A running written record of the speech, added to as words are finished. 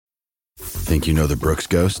Think you know the Brooks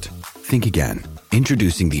Ghost? Think again.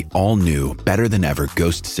 Introducing the all-new, better-than-ever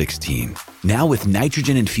Ghost 16. Now with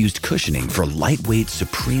nitrogen-infused cushioning for lightweight,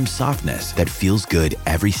 supreme softness that feels good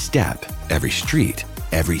every step, every street,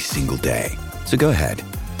 every single day. So go ahead,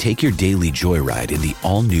 take your daily joyride in the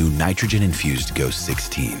all-new nitrogen-infused Ghost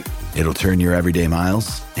 16. It'll turn your everyday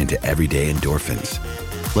miles into everyday endorphins.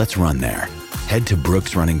 Let's run there. Head to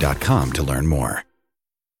brooksrunning.com to learn more.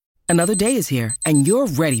 Another day is here, and you're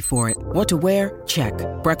ready for it. What to wear? Check.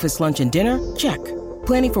 Breakfast, lunch, and dinner? Check.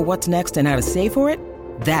 Planning for what's next and how to save for it?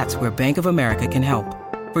 That's where Bank of America can help.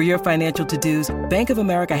 For your financial to-dos, Bank of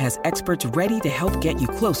America has experts ready to help get you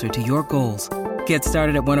closer to your goals. Get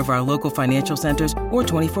started at one of our local financial centers or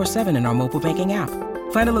 24/7 in our mobile banking app.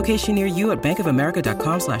 Find a location near you at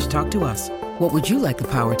bankofamerica.com/talktous. What would you like the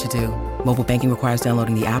power to do? Mobile banking requires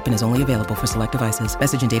downloading the app and is only available for select devices.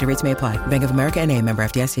 Message and data rates may apply. Bank of America N.A., member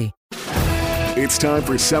FDIC. It's time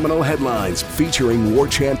for Seminole Headlines featuring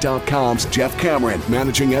WarChant.com's Jeff Cameron,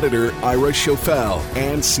 managing editor Ira Schofel,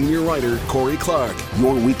 and senior writer Corey Clark.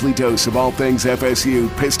 Your weekly dose of all things FSU,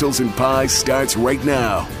 pistols, and pies starts right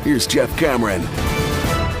now. Here's Jeff Cameron.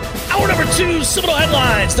 Hour number 2, Seminole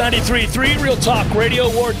Headlines, 93.3 Real Talk Radio,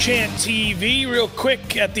 War Chant TV. Real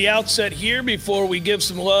quick at the outset here before we give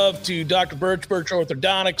some love to Dr. Birch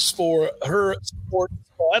Orthodontics for her support of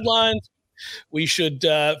Seminole Headlines. We should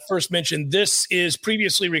first mention this is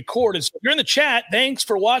previously recorded. So if you're in the chat, thanks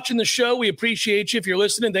for watching the show. We appreciate you. If you're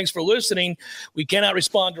listening, thanks for listening. We cannot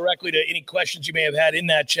respond directly to any questions you may have had in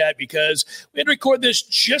that chat because we had to record this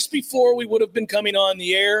just before we would have been coming on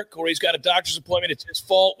the air. Corey's got a doctor's appointment. It's his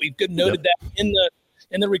fault. We've noted that in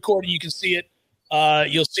the recording. You can see it.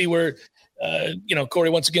 You'll see where Corey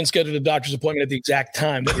once again scheduled a doctor's appointment at the exact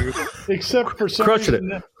time that we recorded.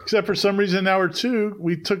 Except for some reason, hour 2,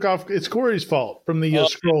 we took off. It's Corey's fault from the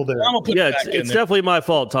scroll there. Yeah, it's definitely my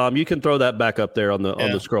fault, Tom. You can throw that back up there on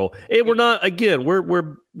the scroll. We're not, again,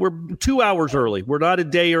 we're 2 hours early. We're not a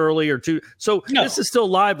day early or two. So This is still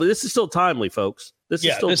lively. This is still timely, folks. This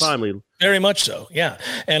is still timely. Very much so, yeah.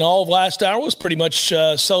 And all of last hour was pretty much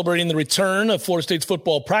celebrating the return of Florida State's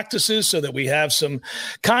football practices so that we have some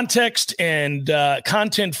context and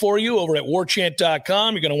content for you over at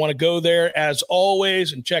warchant.com. You're going to want to go there, as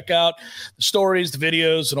always, and check out the stories, the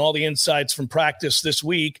videos, and all the insights from practice this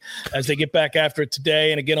week as they get back after it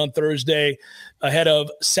today and again on Thursday ahead of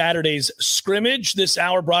Saturday's scrimmage. This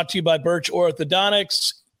hour brought to you by Birch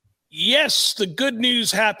Orthodontics. Yes, the good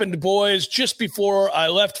news happened, boys. Just before I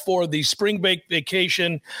left for the spring break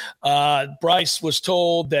vacation, Bryce was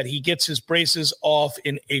told that he gets his braces off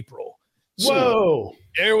in April. Whoa. So,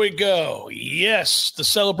 there we go. Yes, the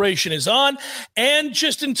celebration is on. And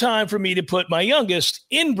just in time for me to put my youngest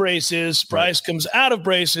in braces. Bryce comes out of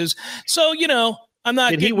braces. So, I'm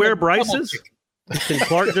not. Did he wear braces? Can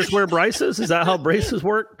Clark just wear braces? Is that how braces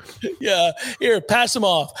work? Yeah. Here, pass them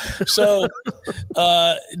off. So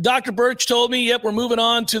Dr. Birch told me, we're moving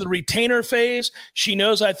on to the retainer phase. She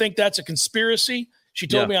knows I think that's a conspiracy. She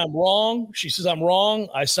told me I'm wrong. She says I'm wrong.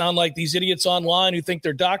 I sound like these idiots online who think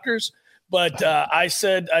they're doctors. But I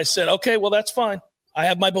said, okay, well, that's fine. I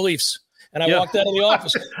have my beliefs. And I walked out of the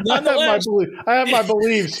office. Nonetheless, I have my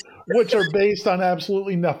beliefs, which are based on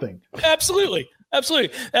absolutely nothing. Absolutely.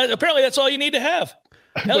 Apparently, that's all you need to have.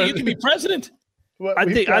 Hell, you can be president. I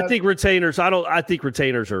think retainers. I think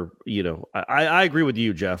retainers are. I agree with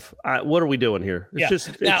you, Jeff. What are we doing here? It's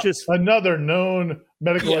just another known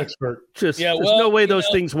medical expert. There's no way those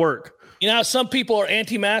things work. How some people are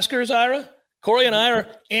anti-maskers, Ira? Corey and I are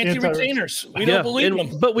anti-retainers. We don't believe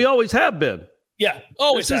them, but we always have been. Yeah,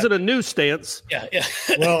 always. This isn't a new stance. Yeah.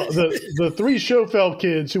 Well, the 3 Schofel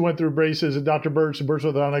kids who went through braces at Dr. Birch and Birch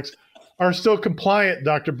Orthodontics are still compliant,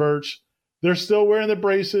 Dr. Birch. They're still wearing the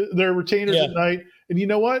braces, their retainers at night. And you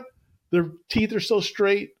know what? Their teeth are still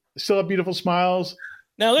straight, still have beautiful smiles.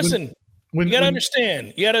 Now, listen, you got to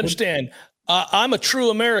understand. I'm a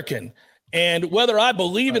true American. And whether I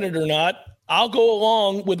believe in it or not, I'll go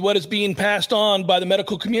along with what is being passed on by the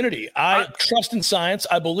medical community. I trust in science.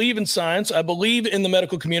 I believe in science. I believe in the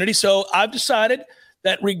medical community. So I've decided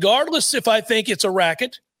that regardless if I think it's a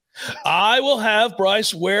racket, I will have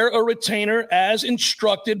Bryce wear a retainer as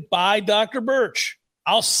instructed by Dr. Birch.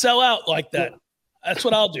 I'll sell out like that. That's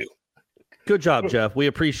what I'll do. Good job, Jeff. We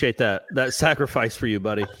appreciate that sacrifice for you,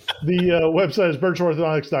 buddy. The website is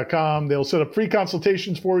birchorthodontics.com. They'll set up free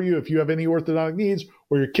consultations for you if you have any orthodontic needs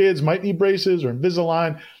or your kids might need braces or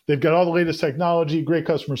Invisalign. They've got all the latest technology, great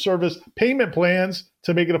customer service, payment plans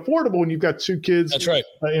to make it affordable when you've got 2 kids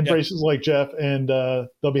in braces like Jeff, and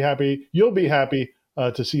they'll be happy. You'll be happy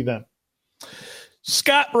to see them.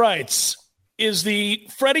 Scott writes, is the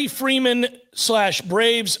Freddie Freeman /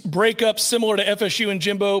 Braves breakup similar to FSU and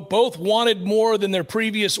Jimbo? Both wanted more than their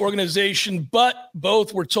previous organization, but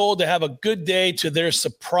both were told to have a good day to their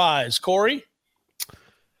surprise. Corey?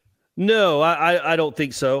 No, I don't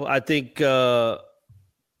think so. I think, man,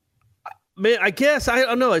 I guess, I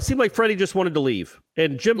don't know. It seemed like Freddie just wanted to leave.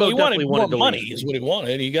 And Jimbo definitely wanted to money leave. Is what he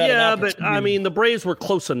wanted. He got but I mean, the Braves were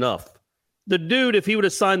close enough. The dude, if he would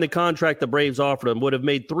have signed the contract the Braves offered him, would have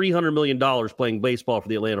made $300 million playing baseball for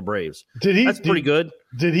the Atlanta Braves. That's pretty good.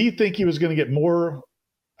 Did he think he was going to get more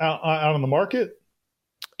out on the market?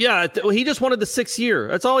 Yeah, he just wanted the 6th year.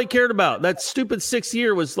 That's all he cared about. That stupid 6th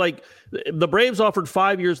year was like the Braves offered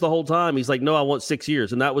 5 years the whole time. He's like, no, I want 6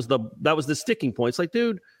 years, and that was the sticking point. It's like,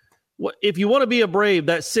 dude, if you want to be a Brave,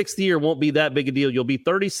 that 6th year won't be that big a deal. You'll be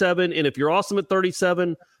 37, and if you're awesome at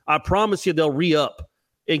 37, I promise you they'll re-up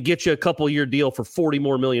and get you a couple-year deal for $40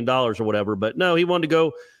 more million or whatever. But no, he wanted to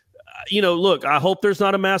go. Look, I hope there's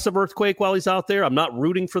not a massive earthquake while he's out there. I'm not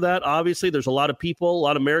rooting for that. Obviously, there's a lot of people, a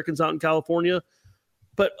lot of Americans out in California.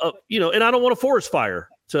 But, and I don't want a forest fire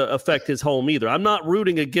to affect his home either. I'm not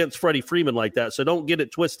rooting against Freddie Freeman like that, so don't get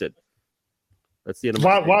it twisted. That's the end of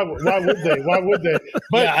why would they? Why would they?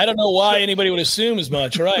 But, I don't know why anybody would assume as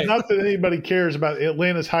much, right? Not that anybody cares about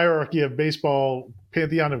Atlanta's hierarchy of baseball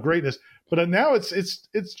pantheon of greatness, but now it's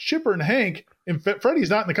Chipper and Hank, and Freddie's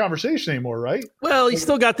not in the conversation anymore, right? Well, he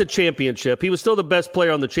still got the championship. He was still the best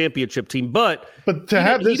player on the championship team, but he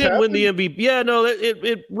didn't win the MVP. Yeah, no,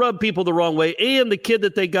 it rubbed people the wrong way. And the kid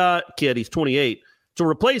that they got, he's 28, to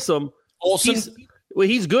replace him. Olsen?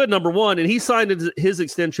 He's good, number one, and he signed his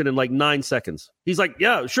extension in like 9 seconds. He's like,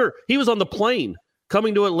 yeah, sure. He was on the plane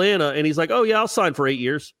coming to Atlanta, and he's like, oh, yeah, I'll sign for 8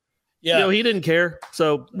 years. Yeah, he didn't care,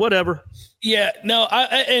 so whatever. Yeah, no,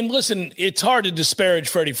 and listen, it's hard to disparage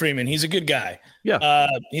Freddie Freeman. He's a good guy. Yeah.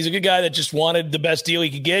 He's a good guy that just wanted the best deal he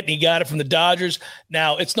could get, and he got it from the Dodgers.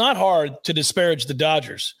 Now, it's not hard to disparage the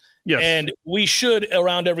Dodgers. Yes. And we should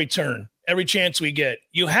around every turn, every chance we get.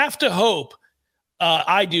 You have to hope,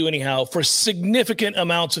 I do anyhow, for significant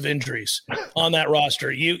amounts of injuries on that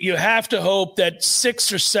roster. You have to hope that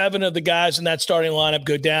 6 or 7 of the guys in that starting lineup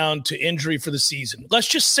go down to injury for the season. Let's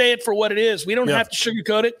just say it for what it is. We don't have to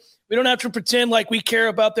sugarcoat it. We don't have to pretend like we care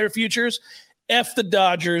about their futures. F the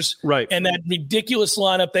Dodgers, right? And that ridiculous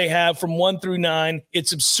lineup they have from 1 through 9.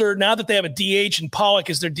 It's absurd. Now that they have a DH and Pollock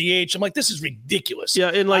is their DH, I'm like, this is ridiculous.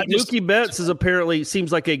 Yeah, and like Mookie Betts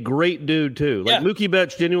seems like a great dude too. Like Mookie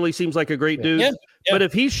Betts genuinely seems like a great dude. Yeah. But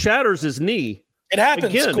if he shatters his knee, it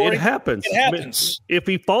happens. Again, Corey. it happens. It happens. If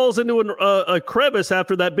he falls into a crevice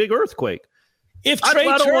after that big earthquake. I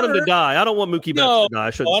don't want him to die. I don't want Mookie Betts to die.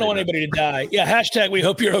 I don't want anybody to die. Yeah, hashtag we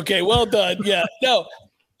hope you're okay. Well done. Yeah, no.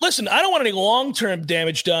 Listen, I don't want any long-term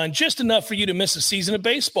damage done, just enough for you to miss a season of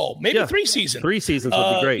baseball, maybe 3 seasons. 3 seasons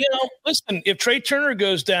would be great. Listen, if Trey Turner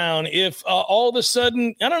goes down, if all of a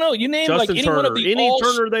sudden, I don't know, you name Justin any Turner, one of the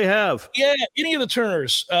Turner they have. Yeah, any of the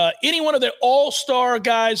Turners, any one of the all-star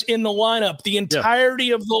guys in the lineup, the entirety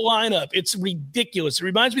of the lineup. It's ridiculous. It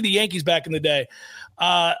reminds me of the Yankees back in the day.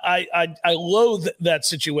 I loathe that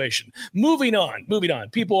situation. Moving on.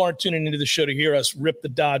 People aren't tuning into the show to hear us rip the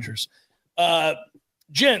Dodgers.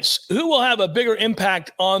 Gents, who will have a bigger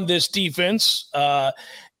impact on this defense?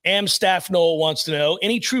 Am Staff Noel wants to know.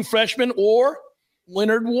 Any true freshman or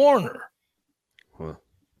Leonard Warner? Huh.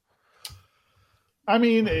 I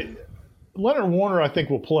mean, Leonard Warner, I think,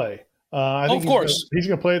 will play. I think of course. He's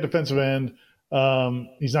going to play at defensive end.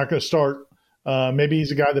 He's not going to start. Maybe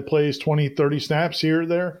he's a guy that plays 20, 30 snaps here or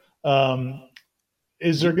there.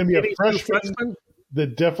 Is there going to be a freshman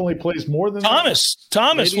that definitely plays more than Thomas? That?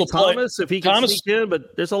 Thomas will play. Thomas, if he can sneak in,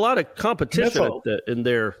 but there's a lot of competition in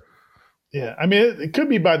there. Yeah, I mean, it could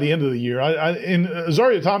be by the end of the year. And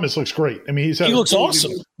Azaria Thomas looks great. I mean, he looks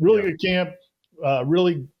awesome. Really good camp.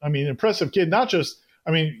 Really, I mean, impressive kid. Not just,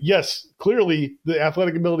 I mean, yes, clearly the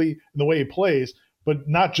athletic ability and the way he plays, but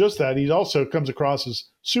not just that. He also comes across as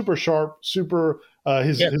super sharp,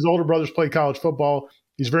 his older brothers played college football.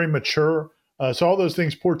 He's very mature. So all those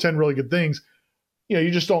things portend really good things. You know,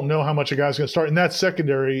 you just don't know how much a guy's going to start. And that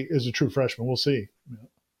secondary is a true freshman. We'll see.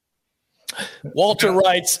 Walter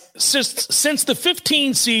writes, since the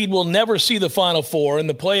 15 seed will never see the Final Four and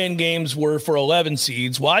the play-in games were for 11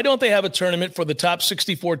 seeds, why don't they have a tournament for the top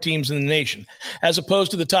 64 teams in the nation, as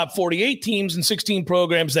opposed to the top 48 teams and 16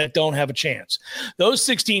 programs that don't have a chance? Those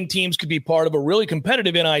 16 teams could be part of a really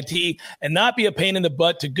competitive NIT and not be a pain in the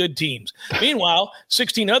butt to good teams. Meanwhile,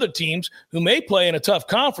 16 other teams who may play in a tough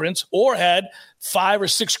conference or had 5 or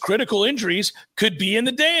 6 critical injuries could be in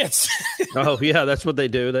the dance. Oh yeah, that's what they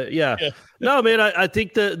do. No, man, I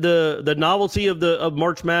think the novelty of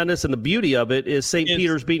March Madness and the beauty of it is St.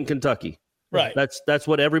 Peter's beating Kentucky. Right. That's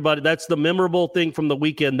what everybody. That's the memorable thing from the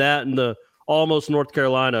weekend. That and the almost North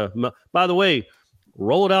Carolina. By the way,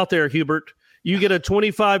 roll it out there, Hubert. You get a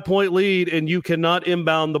 25-point lead and you cannot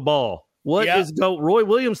inbound the ball. What is Roy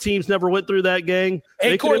Williams' teams never went through that, gang.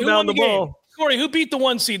 Hey, they Corey, could inbound the ball. Corey, who beat the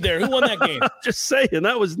 1 seed there? Who won that game? Just saying,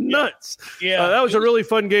 that was nuts. Yeah, that was a really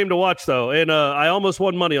fun game to watch, though, and I almost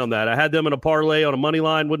won money on that. I had them in a parlay on a money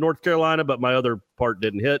line with North Carolina, but my other part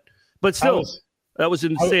didn't hit. But still, that was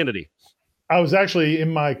insanity. I was actually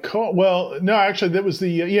in my car. Well, no, actually, that was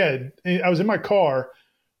I was in my car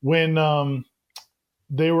when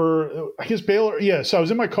they were, I guess Baylor. Yeah, so I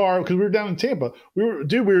was in my car because we were down in Tampa. We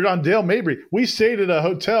were on Dale Mabry. We stayed at a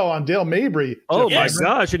hotel on Dale Mabry. Oh my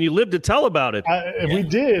gosh! And you lived to tell about it. We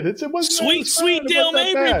did. It wasn't sweet Dale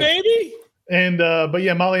Mabry, baby. And but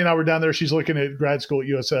yeah, Molly and I were down there. She's looking at grad school at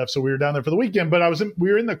USF, so we were down there for the weekend. But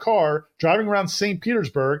we were in the car driving around St.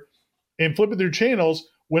 Petersburg and flipping through channels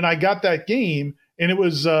when I got that game, and it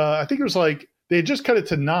was I think it was like they had just cut it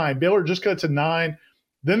to 9. Baylor just cut it to 9.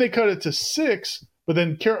 Then they cut it to 6. But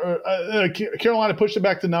then Carolina pushed it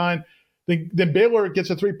back to 9. Then Baylor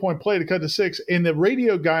gets a 3-point play to cut to 6. And the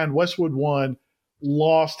radio guy on Westwood One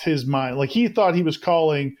lost his mind. Like, he thought he was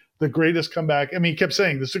calling the greatest comeback. I mean, he kept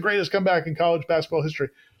saying, this is the greatest comeback in college basketball history.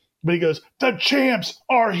 But he goes, the champs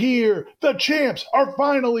are here. The champs are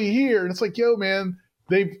finally here. And it's like, yo, man,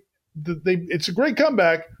 it's a great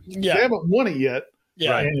comeback. Yeah. They haven't won it yet.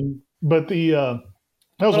 Yeah. But that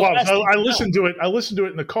was wild. I listened to it. I listened to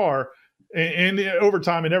it in the car. And the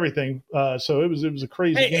overtime and everything. So it was a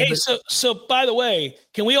crazy game. Hey, so by the way,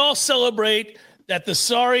 can we all celebrate that the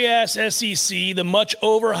sorry-ass SEC, the much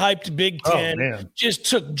overhyped Big Ten, just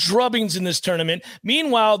took drubbings in this tournament?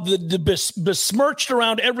 Meanwhile, the besmirched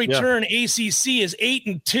around every turn ACC is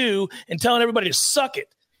 8-2 and telling everybody to suck it.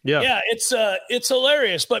 Yeah, it's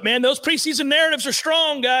hilarious. But, man, those preseason narratives are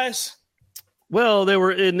strong, guys. Well, they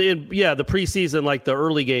were in the preseason, like the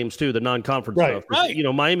early games too, the non-conference stuff. Right. You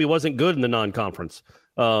know, Miami wasn't good in the non-conference,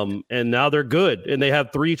 and now they're good, and they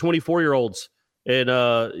have 3 24-year-olds, and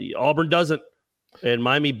Auburn doesn't, and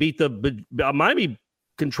Miami Miami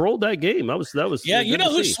controlled that game. That was yeah. You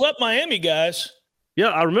know who swept Miami, guys? Yeah,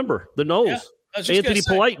 I remember the Noles. Yeah, Anthony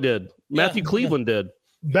Polite did. Matthew Cleveland did.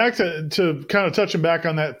 Back to kind of touching back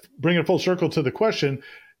on that, bringing it full circle to the question.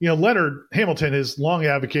 You know, Leonard Hamilton has long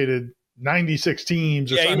advocated 96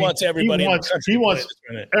 teams. He wants everybody. He wants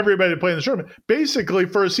everybody to play in the tournament. Basically,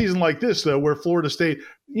 for a season like this, though, where Florida State,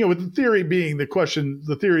 you know, with the theory being,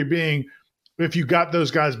 if you got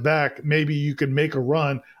those guys back, maybe you could make a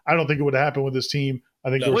run. I don't think it would have happened with this team. I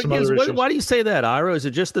think there were some other issues. Why do you say that, Ira? Is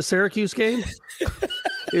it just the Syracuse game?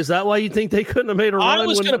 Is that why you think they couldn't have made a run? I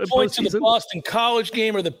was going to point to the Boston College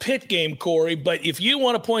game or the Pitt game, Corey, but if you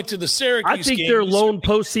want to point to the Syracuse game. I think their lone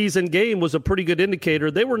postseason game was a pretty good indicator.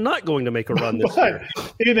 They were not going to make a run this year.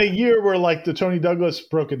 In a year where, like, the Tony Douglas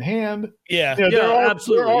broken hand. Yeah. You know,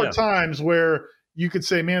 there are times where you could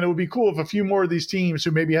say, man, it would be cool if a few more of these teams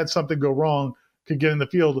who maybe had something go wrong could get in the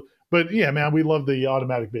field. But, yeah, man, we love the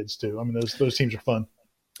automatic bids, too. I mean, those teams are fun.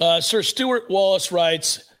 Sir Stuart Wallace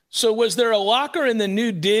writes, so was there a locker in the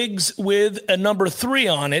new digs with a number 3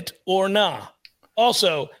 on it or nah?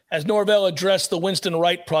 Also, has Norvell addressed the Winston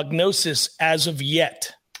Wright prognosis as of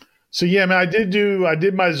yet? So, yeah, man, I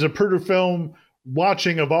did my Zapruder film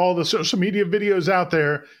watching of all the social media videos out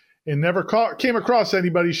there and never came across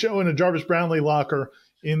anybody showing a Jarvis Brownlee locker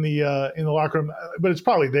in the locker room. But it's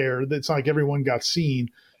probably there. It's not like everyone got seen.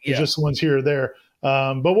 It's just the ones here or there.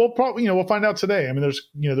 But we'll probably, we'll find out today. I mean,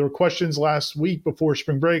 there were questions last week before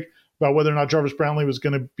spring break about whether or not Jarvis Brownlee was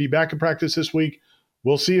going to be back in practice this week.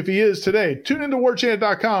 We'll see if he is today. Tune into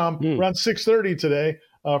warchant.com around 6:30 today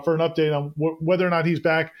for an update on whether or not he's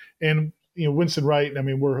back. And, Winston Wright, I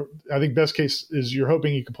mean, I think best case is you're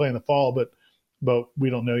hoping he can play in the fall, but we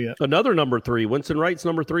don't know yet. Another number 3. Winston Wright's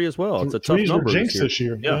number 3 as well. It's a tough number this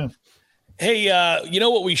year. Yeah. Hey, you know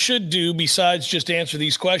what we should do besides just answer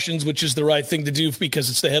these questions, which is the right thing to do because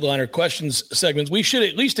it's the headliner questions segments. We should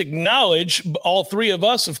at least acknowledge all 3 of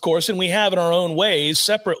us, of course, and we have in our own ways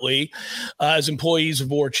separately as employees of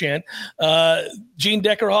War Chant. Gene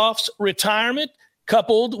Deckerhoff's retirement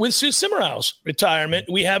coupled with Sue Simmerau's retirement.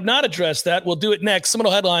 We have not addressed that. We'll do it next.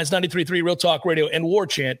 Seminole Headlines, 93.3 Real Talk Radio and War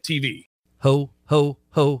Chant TV. Ho, ho,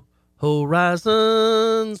 ho,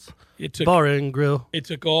 Horizons. Bar and Grill. It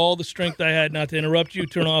took all the strength I had not to interrupt you,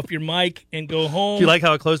 turn off your mic, and go home. Do you like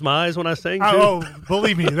how I closed my eyes when I sang? Oh,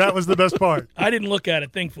 believe me, that was the best part. I didn't look at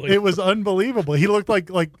it, thankfully. It was unbelievable. He looked like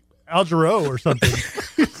Al Jarreau or something.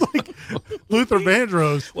 He's like Luther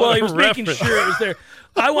Vandross. Well, he was making sure it was there.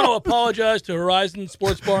 I want to apologize to Horizon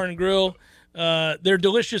Sports Bar and Grill Their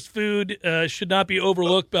delicious food should not be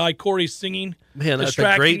overlooked by Corey's singing. Man, that's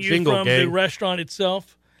a great jingle, from the restaurant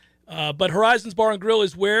itself. But Horizons Bar and Grill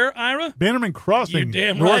is where, Ira? Bannerman Crossing.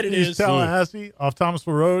 You're damn right it is. Tallahassee, off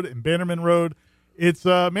Thomasville Road and Bannerman Road. It's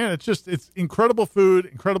it's incredible food,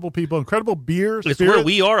 incredible people, incredible beer. It's where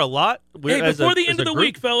we are a lot. Hey, before the end of the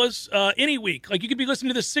week, fellas, any week, like you could be listening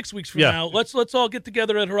to this 6 weeks from now. Let's all get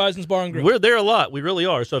together at Horizons Bar and Grill. We're there a lot. We really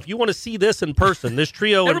are. So if you want to see this in person, this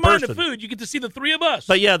trio in person. Never mind the food. You get to see the three of us.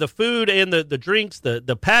 But yeah, the food and the drinks,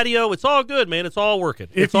 the patio, it's all good, man. It's all working.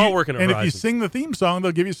 It's all working at And Horizons. if you sing the theme song,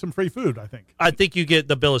 they'll give you some free food, I think. I think you get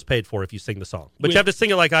the bill is paid for if you sing the song. But you have to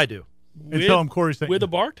sing it like I do. And tell them Corey sang with a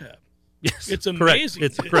bar tab. Yes, it's amazing.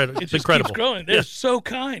 Correct. It's incredible. It just keeps growing. They're so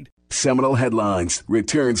kind. Seminole Headlines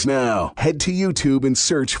returns now. Head to YouTube and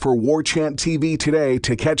search for War Chant TV today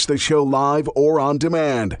to catch the show live or on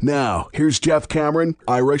demand. Now, here's Jeff Cameron,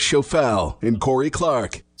 Ira Schofel, and Corey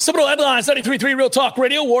Clark. Seminole Headlines, 93.3 Real Talk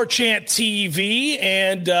Radio, War Chant TV,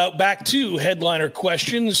 and back to headliner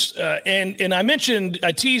questions. And I mentioned,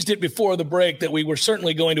 I teased it before the break that we were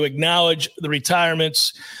certainly going to acknowledge the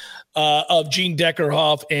retirements of Gene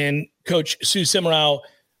Deckerhoff and Coach Sue Semrau.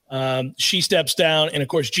 She steps down, and of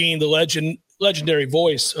course, Gene, the legendary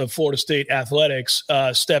voice of Florida State athletics,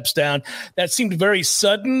 steps down. That seemed very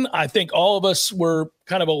sudden. I think all of us were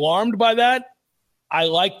kind of alarmed by that. I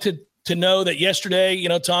like to know that yesterday,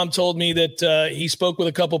 Tom told me that he spoke with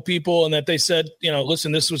a couple people and that they said,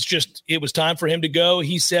 listen, it was time for him to go.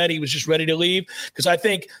 He said he was just ready to leave, because I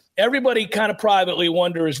think everybody kind of privately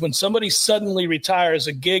wonders when somebody suddenly retires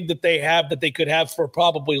a gig that they have that they could have for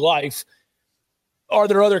probably life. Are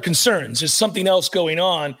there other concerns? Is something else going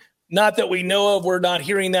on? Not that we know of. We're not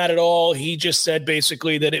hearing that at all. He just said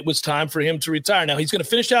basically that it was time for him to retire. Now he's going to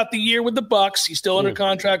finish out the year with the Bucs. He's still under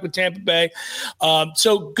contract with Tampa Bay.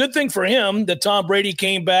 So good thing for him that Tom Brady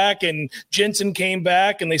came back and Jensen came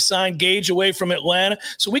back and they signed Gage away from Atlanta.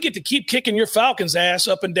 So we get to keep kicking your Falcons ass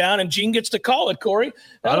up and down, and Gene gets to call it, Corey.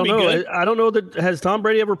 I don't know that has Tom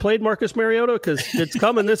Brady ever played Marcus Mariota, because it's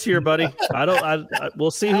coming this year, buddy.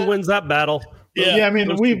 We'll see who wins that battle. Yeah, I mean,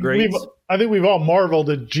 I think we've all marveled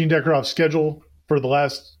at Gene Deckerhoff's schedule for the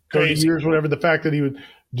last 30 years, whatever. The fact that he would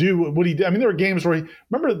do what he did. I mean, there were games where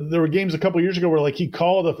there were games a couple of years ago where like he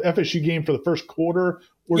called a FSU game for the first quarter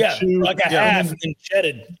or two, like a half, and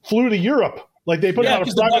jetted. Flew to Europe, like they put out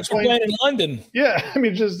a private plane in London. Yeah, I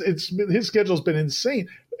mean, his schedule's been insane.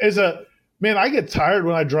 I get tired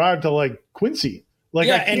when I drive to like Quincy. Like,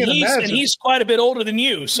 and he's quite a bit older than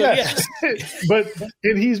you. So yes.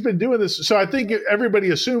 And he's been doing this. So I think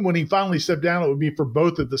everybody assumed when he finally stepped down, it would be for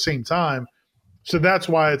both at the same time. So that's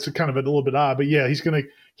why it's kind of a little bit odd. But yeah, he's going to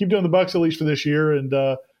keep doing the Bucs at least for this year. And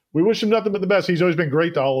we wish him nothing but the best. He's always been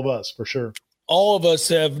great to all of us, for sure. All of us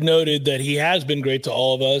have noted that he has been great to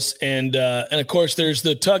all of us. And of course, there's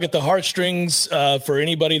the tug at the heartstrings for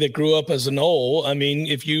anybody that grew up as an Nole. I mean,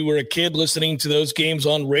 if you were a kid listening to those games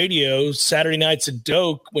on radio, Saturday nights at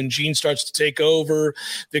Doak, when Gene starts to take over,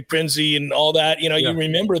 Vic Prinzi and all that, you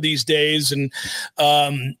remember these days. And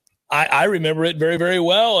I remember it very, very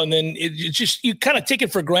well. And then it just, you kind of take it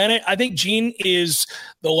for granted. I think Gene is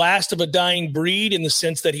the last of a dying breed in the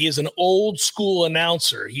sense that he is an old school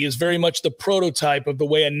announcer. He is very much the prototype of the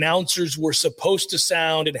way announcers were supposed to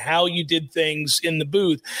sound and how you did things in the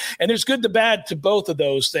booth. And there's good to bad to both of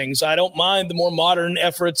those things. I don't mind the more modern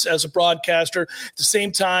efforts as a broadcaster. At the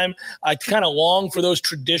same time, I kind of long for those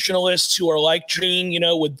traditionalists who are like Gene,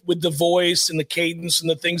 with the voice and the cadence and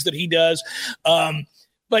the things that he does.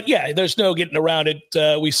 But yeah, there's no getting around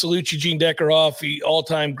it. We salute you, Gene Deckerhoff, the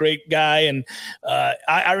all-time great guy. And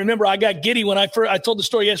I remember I got giddy when I told the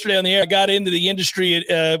story yesterday on the air. I got into the industry,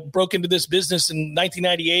 broke into this business in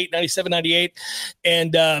 97, 98.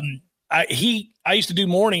 And I used to do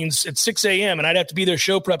mornings at 6 a.m. and I'd have to be there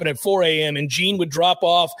show prepping at 4 a.m. And Gene would drop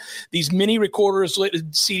off these mini recorders,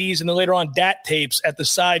 CDs, and then later on DAT tapes at the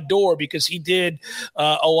side door, because he did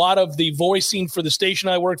a lot of the voicing for the station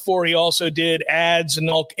I worked for. He also did ads and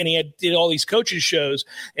he did all these coaches shows.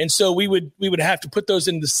 And so we would have to put those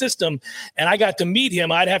in the system. And I got to meet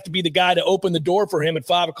him. I'd have to be the guy to open the door for him at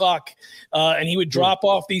 5 o'clock. And he would drop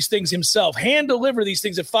off these things himself, hand deliver these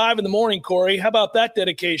things at 5 in the morning, Corey. How about that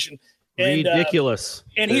dedication? And, ridiculous.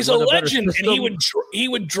 And he's a legend. And he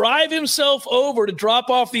would drive himself over to drop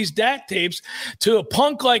off these DAT tapes to a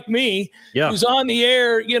punk like me, who's on the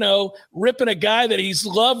air, ripping a guy that he's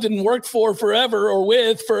loved and worked for forever or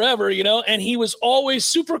with forever, and he was always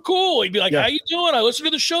super cool. He'd be like, how you doing? I listened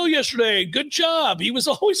to the show yesterday. Good job. He was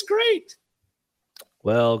always great.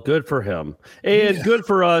 Well, good for him, and good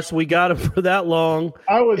for us. We got him for that long.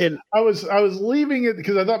 I was leaving it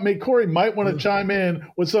because I thought Corey might want to chime in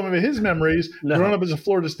with some of his memories growing up as a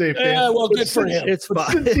Florida State fan. Yeah, well, good for him. It's fine.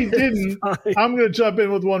 Since he didn't, I'm going to jump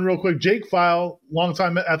in with one real quick. Jake File,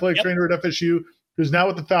 longtime athletic trainer at FSU, who's now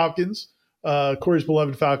with the Falcons. Corey's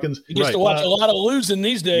beloved Falcons. He gets to watch a lot of losing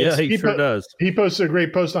these days. Yeah, he sure does. He posted a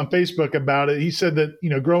great post on Facebook about it. He said that,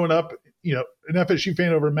 growing up, an FSU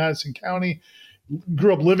fan over in Madison County,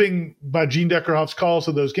 grew up living by Gene Deckerhoff's calls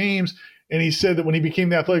to those games. And he said that when he became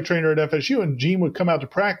the athletic trainer at FSU and Gene would come out to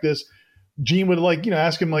practice, Gene would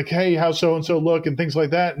ask him hey, how's so-and-so look and things like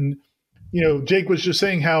that. And, Jake was just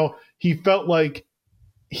saying how he felt like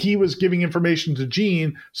he was giving information to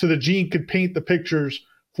Gene so that Gene could paint the pictures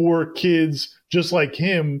for kids just like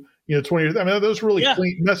him, 20 years. I mean, that was a really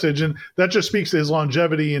quaint message. And that just speaks to his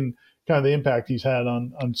longevity and kind of the impact he's had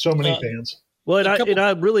on so many fans. Well, and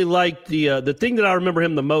I really liked the thing that I remember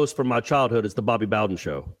him the most from my childhood is the Bobby Bowden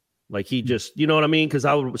show. Like he just, you know what I mean? Because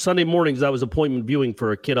Sunday mornings I was appointment viewing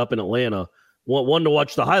for a kid up in Atlanta, one to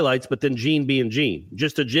watch the highlights, but then Gene being Gene,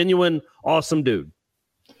 just a genuine awesome dude.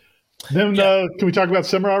 Then can we talk about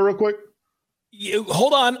Cimarron real quick?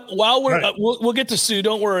 Hold on, while we'll get to Sue.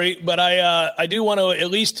 Don't worry, but I do want to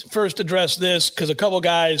at least first address this because a couple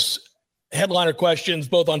guys. Headliner questions,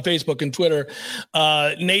 both on Facebook and Twitter.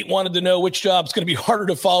 Nate wanted to know which job's going to be harder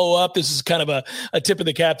to follow up. This is kind of a tip of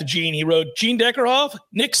the cap to Gene. He wrote, Gene Deckerhoff,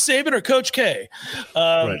 Nick Saban, or Coach K?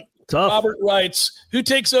 Right. Tough. Robert writes, who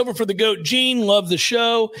takes over for the GOAT? Gene, love the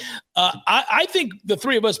show. I think the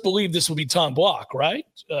three of us believe this will be Tom Block, right?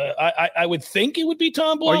 I would think it would be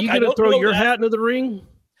Tom Block. Are you going to throw your hat into the ring?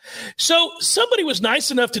 So somebody was nice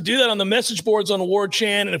enough to do that on the message boards on War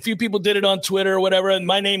Chant, and a few people did it on Twitter or whatever, and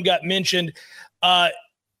my name got mentioned. I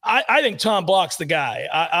think Tom Block's the guy.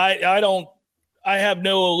 I have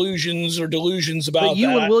no illusions or delusions about but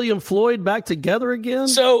you and William Floyd back together again?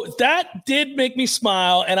 So that did make me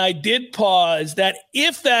smile, and I did pause that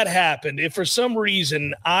if that happened, if for some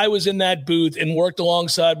reason I was in that booth and worked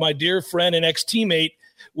alongside my dear friend and ex-teammate,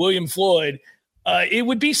 William Floyd, it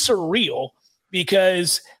would be surreal.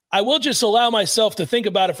 Because I will just allow myself to think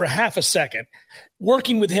about it for half a second.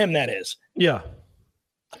 Working with him, that is. Yeah.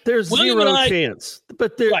 There's zero chance.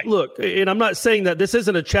 But look, and I'm not saying that this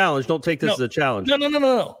isn't a challenge. Don't take this as a challenge.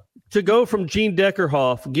 No. To go from Gene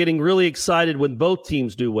Deckerhoff getting really excited when both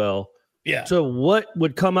teams do well to what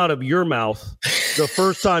would come out of your mouth the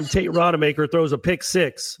first time Tate Rodemaker throws a pick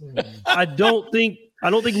six. I don't think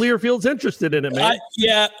Learfield's interested in it, man.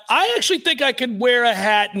 I actually think I could wear a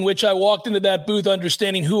hat in which I walked into that booth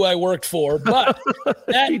understanding who I worked for. But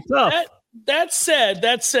that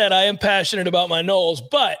said, I am passionate about my Noles.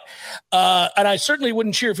 But and I certainly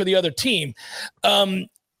wouldn't cheer for the other team.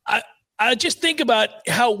 I just think about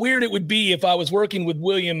how weird it would be if I was working with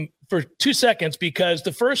William for 2 seconds, because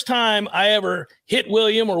the first time I ever hit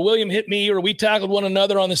William or William hit me or we tackled one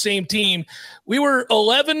another on the same team, we were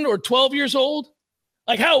 11 or 12 years old.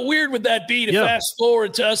 Like, how weird would that be to fast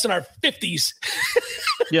forward to us in our 50s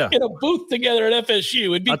in a booth together at FSU?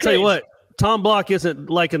 It'd be I'll tell you what, Tom Block isn't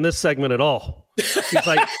liking this segment at all. He's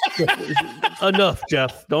like, enough,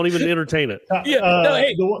 Jeff. Don't even entertain it. By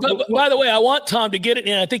the way, I want Tom to get it,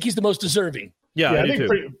 and I think he's the most deserving. Yeah, I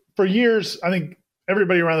think for years, I think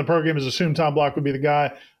everybody around the program has assumed Tom Block would be the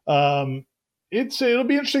guy. It'll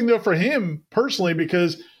be interesting, though, for him personally,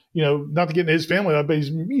 because – not to get into his family, but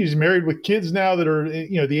he's married with kids now that are,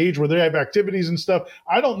 the age where they have activities and stuff.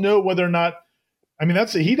 I don't know whether or not,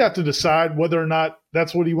 he'd have to decide whether or not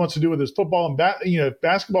that's what he wants to do with his football and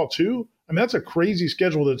basketball too. That's a crazy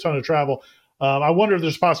schedule with a ton of travel. I wonder if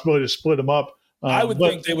there's a possibility to split them up. I would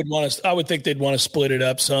think they would want to. I would think they'd want to split it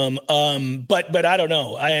up some. But I don't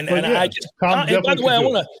know. And by the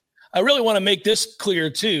way, I really want to make this clear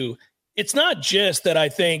too. It's not just that I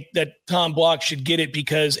think that Tom Block should get it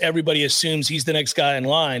because everybody assumes he's the next guy in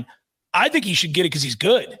line. I think he should get it because he's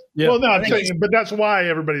good. Yeah. Well, no, I'm saying, but that's why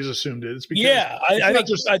everybody's assumed it. It's because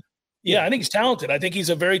I think he's talented. I think he's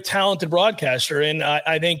a very talented broadcaster, and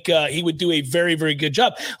I think he would do a very, very good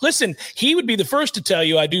job. Listen, he would be the first to tell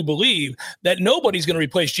you, I do believe, that nobody's going to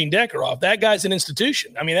replace Gene Deckerhoff. That guy's an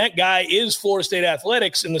institution. That guy is Florida State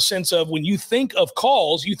athletics in the sense of when you think of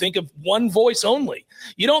calls, you think of one voice only.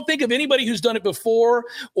 You don't think of anybody who's done it before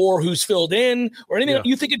or who's filled in or anything. Yeah.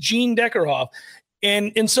 You think of Gene Deckerhoff.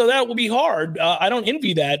 And so that will be hard. I don't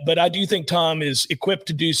envy that, but I do think Tom is equipped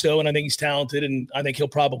to do so, and I think he's talented, and I think he'll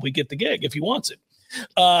probably get the gig if he wants it.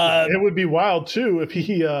 It would be wild too if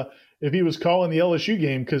he was calling the LSU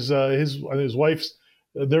game, because his wife's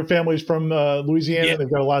their family's from Louisiana. Yeah.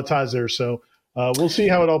 They've got a lot of ties there, so we'll see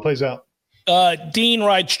how it all plays out. Dean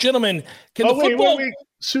writes, gentlemen, can the football... Wait.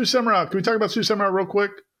 Sue Semrau. Can we talk about Sue Semrau real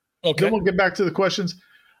quick? Okay. Then we'll get back to the questions.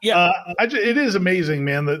 Yeah. It is amazing,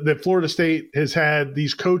 man, that Florida State has had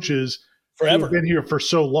these coaches forever. Who've been here for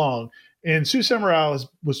so long. And Sue Semrau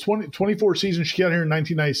was 24 seasons. She got here in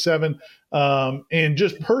 1997. And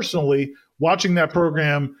just personally watching that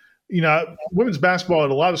program, women's basketball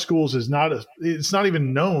at a lot of schools it's not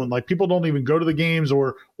even known. Like, people don't even go to the games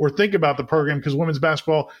or think about the program because women's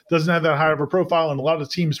basketball doesn't have that high of a profile, and a lot of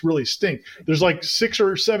teams really stink. There's like 6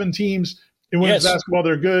 or 7 teams in women's basketball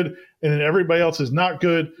that are good, and then everybody else is not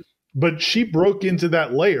good. But she broke into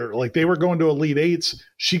that layer. Like, they were going to Elite Eights.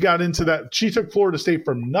 She got into that. She took Florida State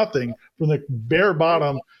from nothing, from the bare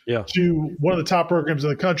bottom to one of the top programs in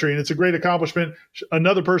the country. And it's a great accomplishment.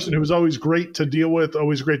 Another person who was always great to deal with,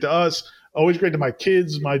 always great to us, always great to my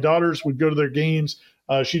kids. My daughters would go to their games.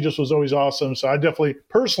 She just was always awesome. So I definitely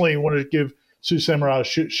personally wanted to give Sue Semrau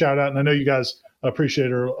a shout out. And I know you guys appreciate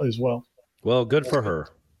her as well. Well, good for her.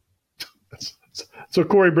 So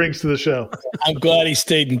Corey brings to the show. I'm glad he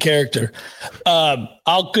stayed in character.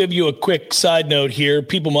 I'll give you a quick side note here.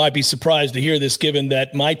 People might be surprised to hear this, given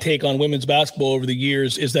that my take on women's basketball over the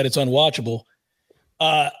years is that it's unwatchable.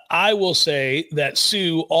 I will say that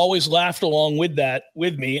Sue always laughed along with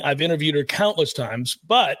me. I've interviewed her countless times.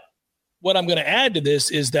 But what I'm going to add to this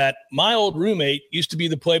is that my old roommate used to be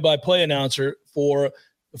the play-by-play announcer for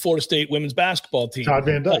the Florida State women's basketball team. Todd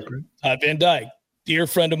Van Dyke, right? Todd Van Dyke, dear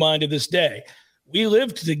friend of mine to this day. We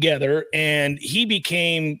lived together, and he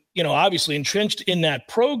became, obviously entrenched in that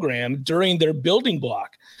program during their building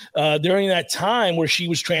block, during that time where she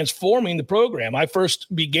was transforming the program. I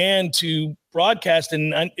first began to broadcast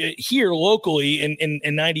here locally in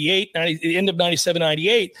 98, end of 97,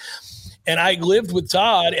 98. And I lived with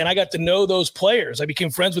Todd, and I got to know those players. I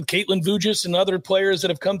became friends with Caitlin Vujis and other players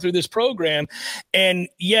that have come through this program. And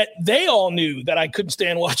yet they all knew that I couldn't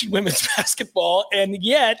stand watching women's basketball. And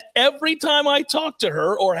yet every time I talked to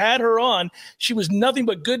her or had her on, she was nothing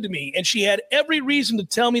but good to me. And she had every reason to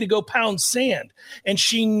tell me to go pound sand. And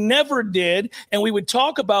she never did. And we would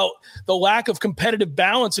talk about the lack of competitive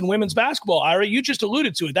balance in women's basketball. Ira, you just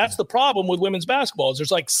alluded to it. That's the problem with women's basketball is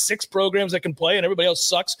there's like 6 programs that can play and everybody else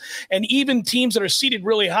sucks. And even teams that are seated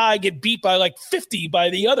really high get beat by like 50 by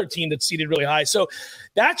the other team that's seated really high. So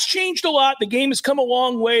that's changed a lot. The game has come a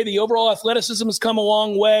long way. The overall athleticism has come a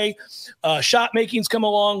long way. Shot making's come a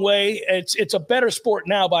long way. It's a better sport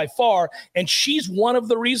now by far. And she's one of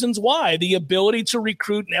the reasons why. The ability to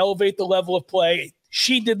recruit and elevate the level of play.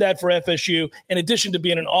 She did that for FSU, in addition to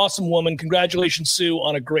being an awesome woman. Congratulations, Sue,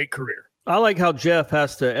 on a great career. I like how Jeff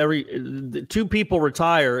has to 2 people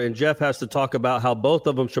retire, and Jeff has to talk about how both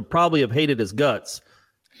of them should probably have hated his guts,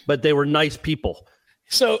 but they were nice people.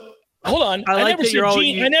 So hold on, I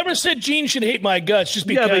never said Gene should hate my guts just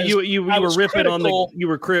because. Yeah, but you were ripping critical. You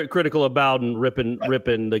were critical about and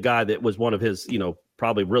ripping the guy that was one of his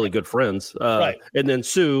probably really good friends, right? And then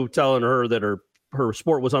Sue telling her that her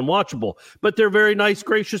sport was unwatchable, but they're very nice,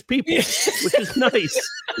 gracious people, which is nice.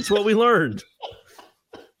 It's what we learned.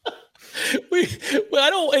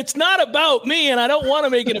 It's not about me, and I don't want to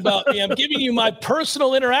make it about me. I'm giving you my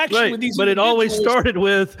personal interaction with these. But it always started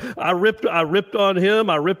with I ripped on him,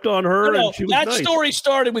 I ripped on her, and she was that nice. Story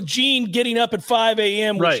started with Gene getting up at 5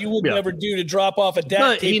 a.m., which you would never do to drop off a dad.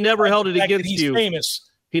 But he never held it against you. Famous.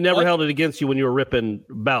 He never held it against you when you were ripping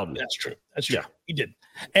Bowden. That's true. Yeah. He did.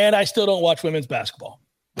 And I still don't watch women's basketball.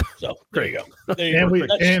 So there you go.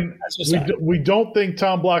 We don't think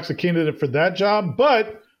Tom Block's a candidate for that job,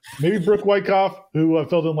 but maybe Brooke Wyckoff, who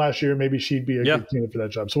filled in last year, maybe she'd be a good candidate for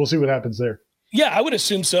that job. So we'll see what happens there. Yeah, I would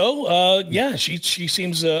assume so. She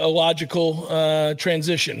seems a logical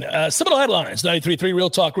transition. Seminole Headlines, 93.3 Real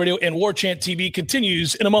Talk Radio and War Chant TV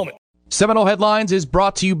continues in a moment. Seminole Headlines is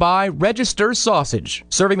brought to you by Register Sausage,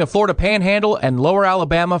 serving the Florida Panhandle and Lower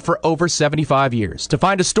Alabama for over 75 years. To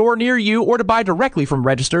find a store near you or to buy directly from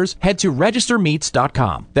Registers, head to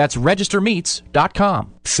registermeats.com. That's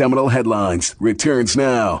registermeats.com. Seminole Headlines returns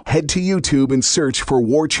now. Head to YouTube and search for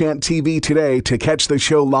War Chant TV today to catch the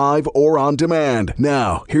show live or on demand.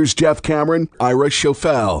 Now, here's Jeff Cameron, Ira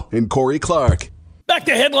Schofel, and Corey Clark. Back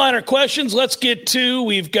to headliner questions. Let's get to,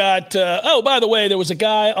 we've got, by the way, there was a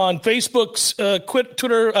guy on Facebook's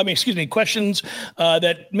questions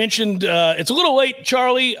that mentioned, it's a little late,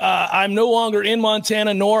 Charlie. I'm no longer in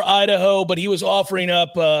Montana nor Idaho, but he was offering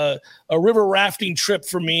up a river rafting trip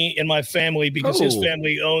for me and my family because his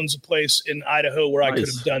family owns a place in Idaho where I could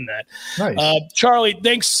have done that. Nice. Charlie,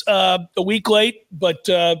 thanks. A week late, but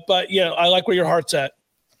I like where your heart's at.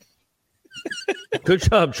 Good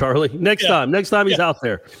job, Charlie. Next time he's out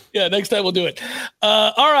there. Yeah, next time we'll do it.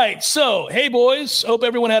 All right. So, hey, boys, hope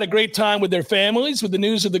everyone had a great time with their families. With the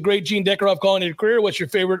news of the great Gene Deckerhoff calling it a career, what's your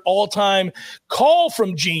favorite all-time call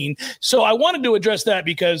from Gene? So I wanted to address that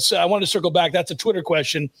because I wanted to circle back. That's a Twitter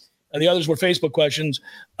question. The others were Facebook questions.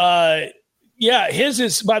 His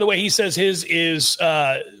is, by the way, he says his is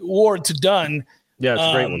Ward to Dunn. Yeah, it's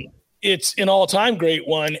a great one. It's an all-time great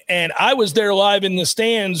one, and I was there live in the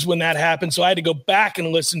stands when that happened, so I had to go back and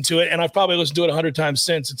listen to it, and I've probably listened to it 100 times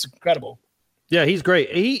since. It's incredible. Yeah, he's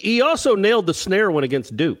great. He also nailed the snare one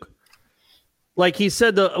against Duke. Like he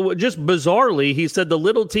said, just bizarrely, he said the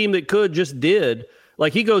little team that could just did.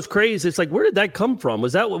 Like he goes crazy. It's like, where did that come from?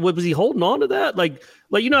 Was he holding on to that? Like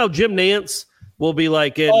you know how Jim Nance will be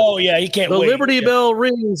like, he can't. The wait. Liberty Bell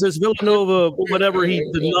rings as Villanova, whatever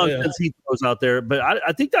the nonsense he throws out there. But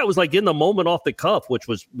I think that was like in the moment off the cuff, which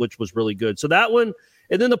was really good. So that one,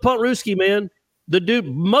 and then the punt Ruski, man, the dude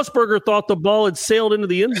Musburger thought the ball had sailed into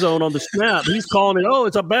the end zone on the snap. He's calling it,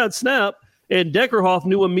 it's a bad snap. And Deckerhoff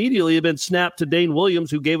knew immediately it had been snapped to Dane Williams,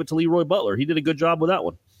 who gave it to Leroy Butler. He did a good job with that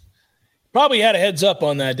one. Probably had a heads up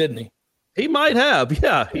on that, didn't he? He might have,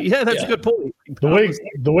 yeah. That's a good point.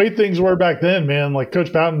 The way things were back then, man, like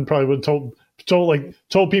Coach Bowden probably would have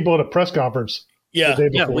told people at a press conference. Yeah,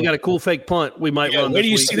 we got a cool fake punt. We might run. Where do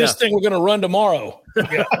you see this thing we're going to run tomorrow?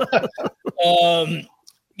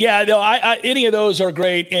 Yeah. Any of those are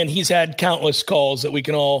great, and he's had countless calls that we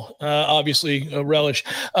can all obviously relish.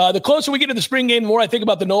 The closer we get to the spring game, the more I think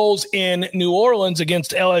about the Noles in New Orleans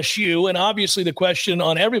against LSU, and obviously the question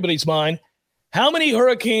on everybody's mind: how many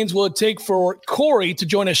Hurricanes will it take for Corey to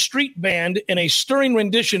join a street band in a stirring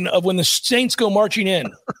rendition of When the Saints Go Marching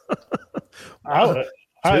In? 2-1?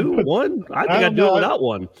 I think I'd do it without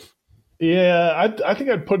one. Yeah, I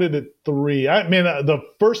think I'd put it at 3. I mean, the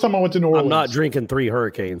first time I went to New Orleans, I'm not drinking 3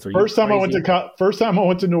 Hurricanes. First time I went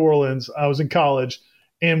to New Orleans, I was in college,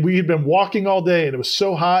 and we had been walking all day, and it was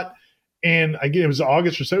so hot. And again, it was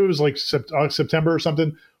August or so. It was like September or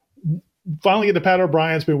something. Finally get to Pat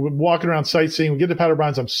O'Brien's. We've been walking around sightseeing. We get to Pat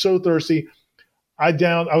O'Brien's. I'm so thirsty. I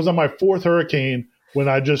was on my 4th Hurricane when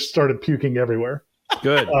I just started puking everywhere.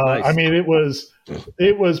 Good. Nice. I mean, it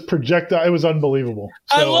was projectile. It was unbelievable.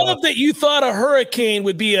 So, I love that you thought a hurricane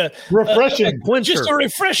would be a refreshing, just a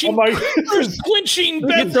refreshing, quenching.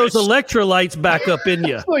 Get those electrolytes back up in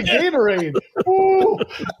you. It's like Gatorade.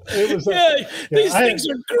 It was. These things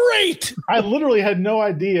are great. I literally had no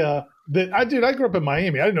idea that I grew up in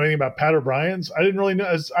Miami. I didn't know anything about Pat O'Brien's. I didn't really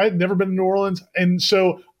know. I had never been to New Orleans, and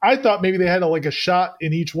so I thought maybe they had a shot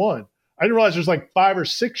in each one. I didn't realize there's like 5 or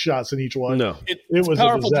 6 shots in each one. No, it was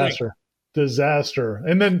a disaster. Disaster.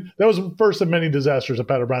 And then that was the first of many disasters at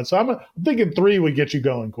Pat O'Brien. So I'm thinking 3 would get you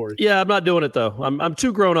going, Corey. Yeah, I'm not doing it though. I'm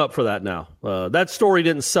too grown up for that now. That story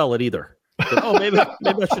didn't sell it either. But, maybe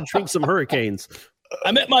I should drink some Hurricanes.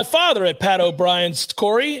 I met my father at Pat O'Brien's,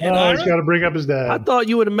 Corey. And he's got to bring up his dad. I thought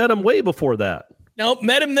you would have met him way before that. No,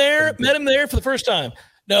 met him there for the first time.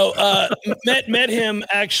 No, met him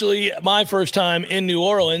actually my first time in New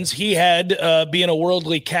Orleans. He had, being a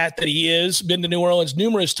worldly cat that he is, been to New Orleans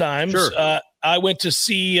numerous times. Sure. I went to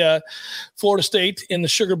see Florida State in the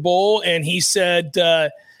Sugar Bowl, and he said,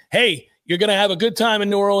 hey, you're going to have a good time in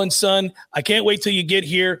New Orleans, son. I can't wait till you get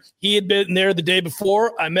here. He had been there the day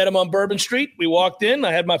before. I met him on Bourbon Street. We walked in.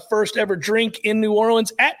 I had my first ever drink in New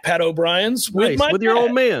Orleans at Pat O'Brien's with your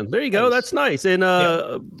old man. There you go. That's nice. And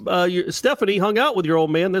Stephanie hung out with your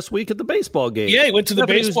old man this week at the baseball game. Yeah, he went to the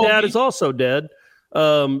baseball game. Whose dad is also dead.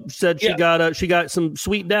 Said she got some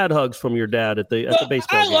sweet dad hugs from your dad at the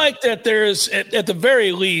baseball game. I like that there's at the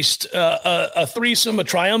very least a threesome, a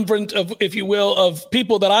triumvirate of, if you will, of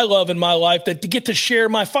people that I love in my life that get to share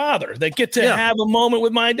my father, that get to have a moment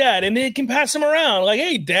with my dad, and they can pass him around like,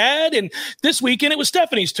 hey, Dad. And this weekend it was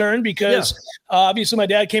Stephanie's turn because obviously my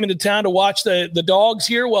dad came into town to watch the dogs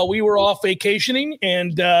here while we were off vacationing,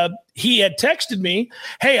 and he had texted me,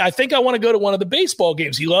 hey, I think I want to go to one of the baseball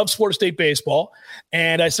games. He loves Florida State baseball.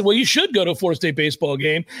 And I said, well, you should go to a Florida State baseball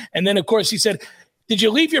game. And then, of course, he said, did you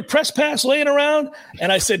leave your press pass laying around?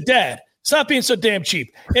 And I said, Dad, stop being so damn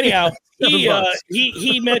cheap. Anyhow,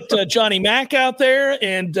 he met Johnny Mack out there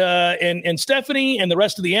and Stephanie and the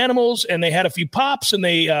rest of the animals. And they had a few pops and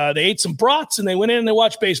they ate some brats and they went in and they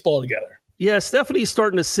watched baseball together. Yeah, Stephanie's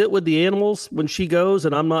starting to sit with the animals when she goes,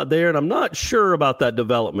 and I'm not there, and I'm not sure about that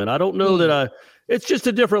development. I don't know that it's just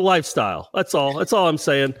a different lifestyle. That's all. That's all I'm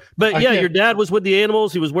saying. But your dad was with the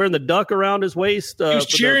animals. He was wearing the duck around his waist. He was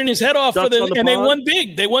cheering his head off for them, and they won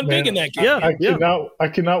big. They won big in that game. I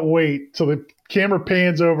cannot wait till the camera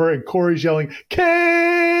pans over and Corey's yelling,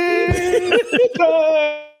 K.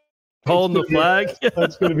 Holding the flag.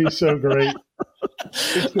 That's going to be so great.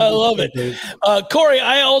 I love it. Corey,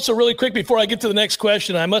 I also really quick before I get to the next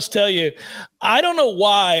question, I must tell you, I don't know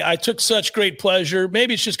why I took such great pleasure.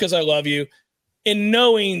 Maybe it's just because I love you in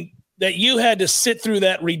knowing that you had to sit through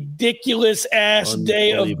that ridiculous ass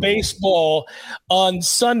day of baseball on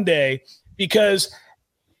Sunday, because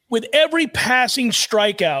with every passing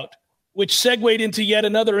strikeout, which segued into yet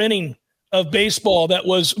another inning of baseball that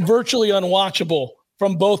was virtually unwatchable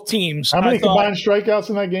from both teams. How many combined strikeouts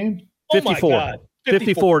in that game? 54. Oh my God.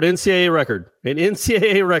 54, an NCAA record. An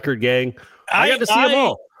NCAA record, gang. I got to see them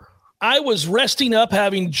all. I was resting up,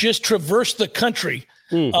 having just traversed the country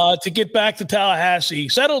to get back to Tallahassee,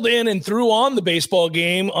 settled in and threw on the baseball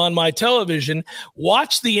game on my television,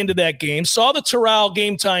 watched the end of that game, saw the Terrell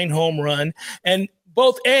game-tying home run, and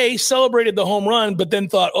both celebrated the home run, but then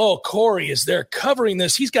thought, oh, Corey is there covering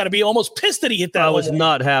this. He's got to be almost pissed that he hit that. I was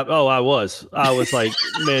not happy. Oh, I was like,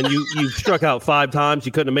 man, you struck out 5 times.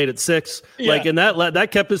 You couldn't have made it 6. Yeah. Like, and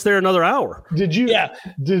that kept us there another hour. Did you? Yeah.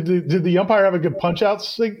 Did the umpire have a good punch out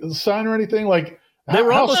sign or anything? Like, they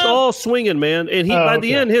were almost all swinging, man. And by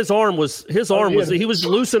the end, he was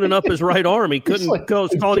loosening up his right arm. He couldn't go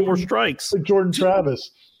call any more strikes. Like Jordan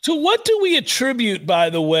Travis. To what do we attribute, by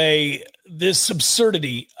the way, this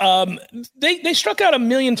absurdity? They struck out 1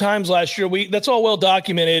 million times last year. That's all well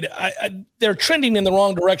documented. They're trending in the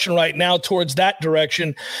wrong direction right now towards that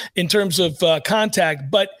direction in terms of contact.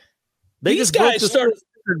 But these guys started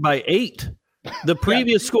by 8. The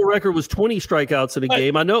previous school record was 20 strikeouts in a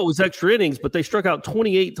game. I know it was extra innings, but they struck out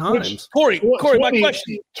 28 times. Corey, 20, my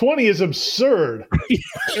question. 20 is absurd.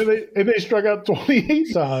 and they struck out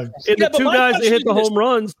 28 times. And the 2 guys that hit the home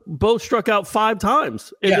runs both struck out 5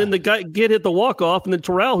 times. And then the guy hit the walk-off, and then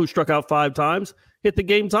Terrell, who struck out 5 times, hit the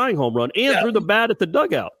game-tying home run and threw the bat at the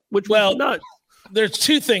dugout, which was nuts. There's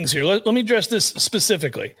 2 things here. Let me address this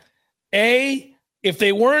specifically. If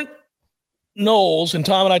they weren't Knowles, and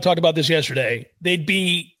Tom and I talked about this yesterday, they'd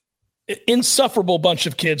be an insufferable bunch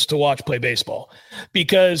of kids to watch play baseball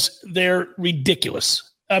because they're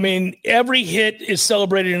ridiculous. I mean, every hit is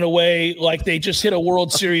celebrated in a way like they just hit a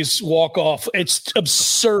World Series walk-off. It's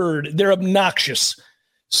absurd. They're obnoxious.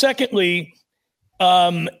 Secondly,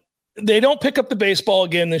 they don't pick up the baseball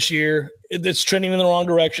again this year. It's trending in the wrong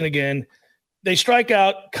direction again. They strike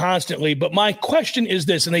out constantly, but my question is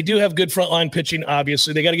this, and they do have good frontline pitching,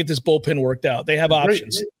 obviously. They got to get this bullpen worked out. They have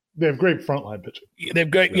options. They have great frontline pitching. They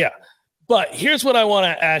have great, yeah. But here's what I want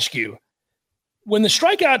to ask you. When the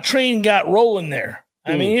strikeout train got rolling there,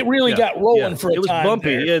 I mean, it really got rolling for a time. It was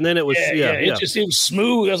bumpy, and then it was, it was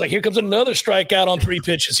smooth. I was like, here comes another strikeout on 3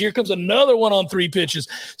 pitches. Here comes another one on 3 pitches.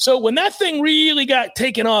 So when that thing really got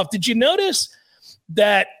taken off, did you notice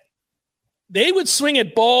that they would swing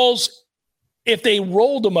at balls if they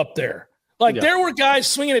rolled them up there? Like there were guys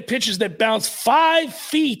swinging at pitches that bounced 5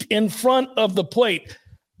 feet in front of the plate.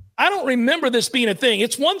 I don't remember this being a thing.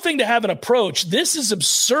 It's one thing to have an approach. This is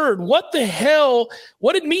absurd. What the hell?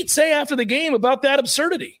 What did Meat say after the game about that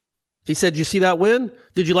absurdity? He said, you see that win?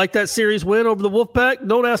 Did you like that series win over the Wolfpack?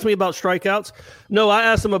 Don't ask me about strikeouts. No, I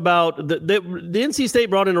asked him about the NC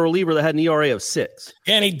State brought in a reliever that had an ERA of 6.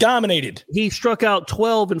 And he dominated. He struck out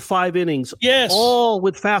 12 in 5 innings. Yes. All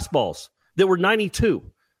with fastballs that were 92.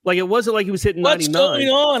 Like, it wasn't like he was hitting 99. What's going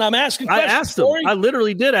on? I'm asking questions. I asked him. I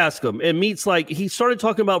literally did ask him. And Meat's like, he started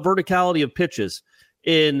talking about verticality of pitches.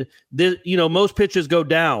 And, most pitches go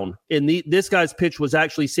down. And this guy's pitch was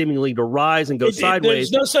actually seemingly to rise and go sideways.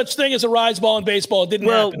 There's no such thing as a rise ball in baseball. It didn't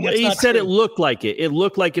happen. He said it looked like it. It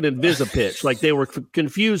looked like an Invisa pitch. Like they were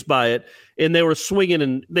confused by it. And they were swinging,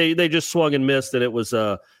 and they just swung and missed. And it was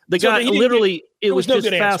it was just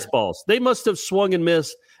fastballs. They must have swung and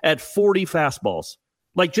missed at 40 fastballs.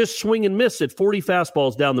 Like just swing and miss at 40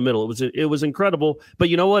 fastballs down the middle. It was incredible. But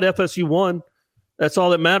you know what? FSU won. That's all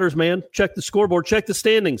that matters, man. Check the scoreboard. Check the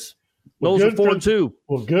standings. Those are 4-2.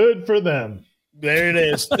 Well, good for them. There it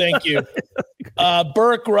is. Thank you.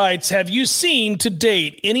 Burke writes, have you seen to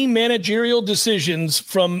date any managerial decisions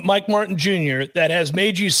from Mike Martin Jr. that has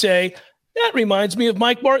made you say, that reminds me of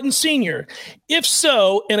Mike Martin Sr.? If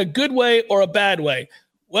so, in a good way or a bad way?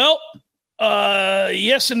 Well,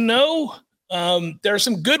 yes and no. There are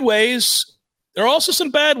some good ways. There are also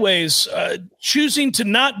some bad ways. Choosing to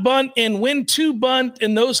not bunt and when to bunt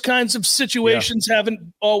in those kinds of situations haven't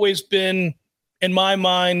always been, in my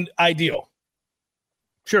mind, ideal.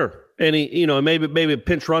 Sure. And maybe a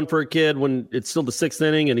pinch run for a kid when it's still the 6th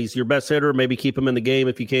inning and he's your best hitter. Maybe keep him in the game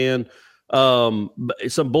if you can. Some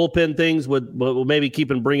bullpen things would maybe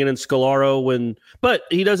keep him bringing in Scolaro but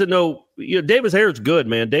he doesn't know. Davis Hare's good,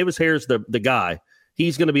 man. Davis Hare's the guy.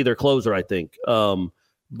 He's going to be their closer, I think.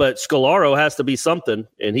 but Scolaro has to be something,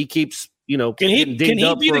 and he keeps, can he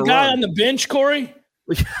be the guy on the bench, Corey?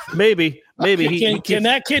 Maybe. Can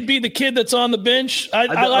that kid be the kid that's on the bench?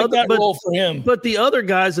 I like that role for him. But the other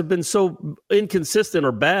guys have been so inconsistent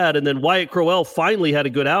or bad, and then Wyatt Crowell finally had a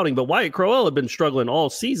good outing, but Wyatt Crowell had been struggling all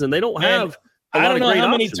season. They don't have I don't know how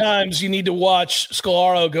many times you need to watch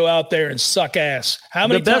Scolaro go out there and suck ass. How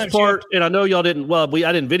many times? The best part, and I know y'all didn't, I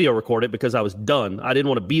didn't video record it because I was done. I didn't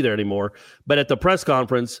want to be there anymore. But at the press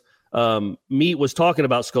conference, Meat was talking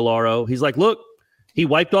about Scolaro. He's like, look, he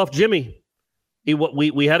wiped off Jimmy.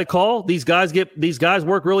 We had a call. These guys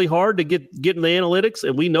work really hard to get in the analytics,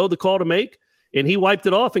 and we know the call to make. And he wiped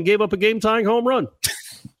it off and gave up a game-tying home run.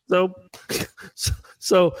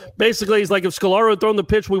 So basically, he's like, if Scolaro had thrown the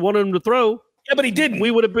pitch we wanted him to throw, yeah, but he didn't.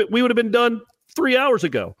 We would have been done 3 hours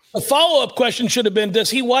ago. The follow-up question should have been: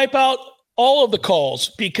 does he wipe out all of the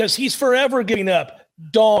calls, because he's forever giving up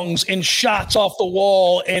dongs and shots off the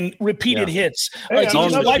wall and repeated hits? Hey, is he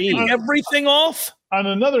just wiping everything off? On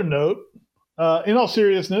another note, in all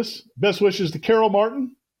seriousness, best wishes to Carol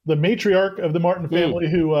Martin, the matriarch of the Martin family,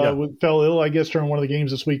 who fell ill, I guess, during one of the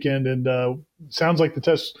games this weekend. And sounds like the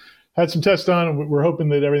test had some tests done, and we're hoping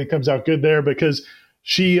that everything comes out good there, because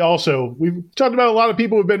she also, we've talked about a lot of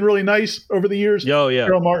people who've been really nice over the years. Oh, yeah.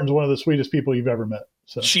 Carol Martin's one of the sweetest people you've ever met.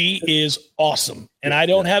 So she is awesome. And I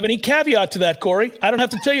don't have any caveat to that, Corey. I don't have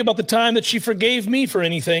to tell you about the time that she forgave me for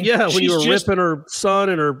anything. Yeah, when you were ripping her son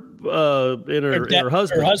and her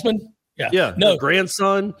husband. Her husband? Yeah. No, her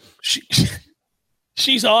grandson.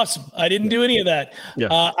 She's awesome. I didn't do any of that.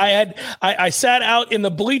 Yeah. I sat out in the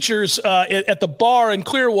bleachers at the bar in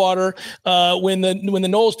Clearwater when the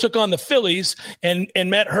Noles took on the Phillies, and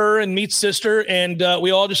met her and Meat's sister, and we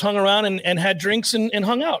all just hung around and had drinks and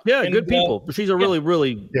hung out. Yeah, good people. She's a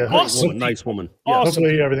really awesome, nice woman. Yeah. Awesome.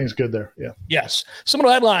 Hopefully everything's good there. Yeah. Yes. Some of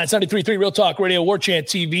the headlines, 93.3 Real Talk Radio, War Chant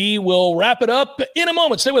TV. We'll wrap it up in a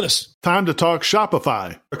moment. Stay with us. Time to talk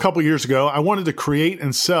Shopify. A couple years ago, I wanted to create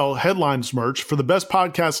and sell headlines merch for the best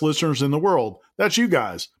podcast listeners in the world. That's you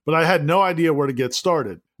guys. But I had no idea where to get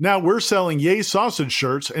started. Now we're selling Yay Sausage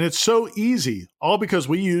shirts, and it's so easy, all because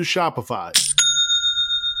we use Shopify.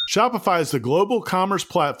 Shopify is the global commerce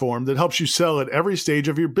platform that helps you sell at every stage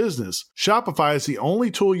of your business. Shopify is the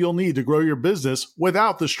only tool you'll need to grow your business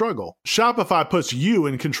without the struggle. Shopify puts you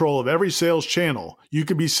in control of every sales channel. You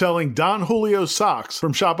could be selling Don Julio socks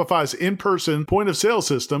from Shopify's in-person point-of-sale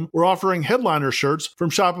system, or offering headliner shirts from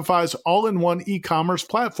Shopify's all-in-one e-commerce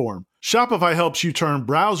platform. Shopify helps you turn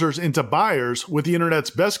browsers into buyers with the internet's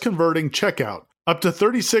best converting checkout, up to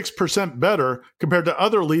 36% better compared to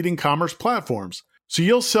other leading commerce platforms. So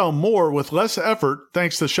you'll sell more with less effort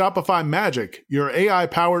thanks to Shopify Magic, your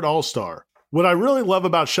AI-powered all-star. What I really love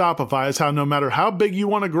about Shopify is how no matter how big you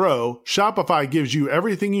want to grow, Shopify gives you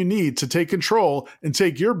everything you need to take control and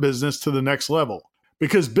take your business to the next level.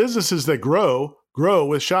 Because businesses that grow, grow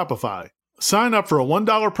with Shopify. Sign up for a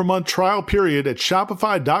 $1 per month trial period at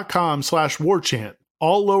shopify.com/warchant,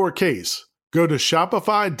 all lowercase. Go to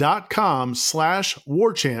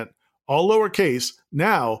shopify.com/warchant, all lowercase,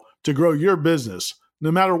 now to grow your business,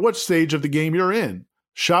 no matter what stage of the game you're in.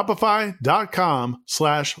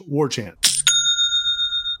 Shopify.com/warchant.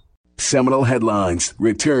 Seminole Headlines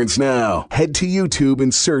returns now. Head to YouTube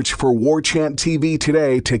and search for War Chant TV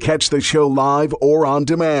today to catch the show live or on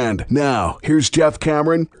demand. Now, here's Jeff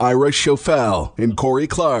Cameron, Ira Schofel, and Corey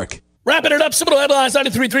Clark. Wrapping it up, Seminole Headlines,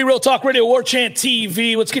 93.3 Real Talk Radio, War Chant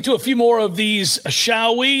TV. Let's get to a few more of these,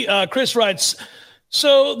 shall we? Chris writes,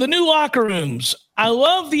 so the new locker rooms, I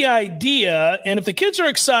love the idea, and if the kids are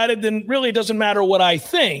excited, then really it doesn't matter what I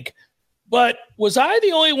think. But was I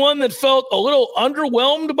the only one that felt a little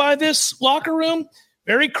underwhelmed by this locker room?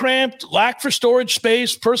 Very cramped, lack for storage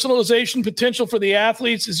space, personalization potential for the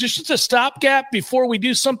athletes. Is this just a stopgap before we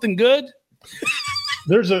do something good?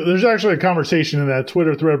 There's actually a conversation in that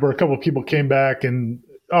Twitter thread where a couple of people came back and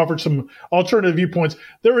offered some alternative viewpoints.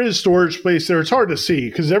 There is storage space there. It's hard to see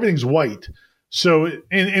because everything's white. So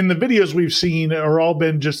in the videos we've seen are all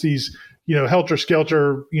been just these,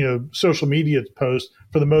 helter-skelter, social media posts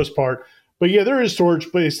for the most part. But yeah, there is storage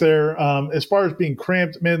space there. As far as being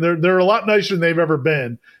cramped, man, they're a lot nicer than they've ever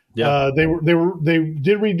been. Yeah. They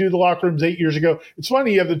did redo the locker rooms 8 years ago. It's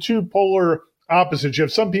funny, you have the two polar opposites. You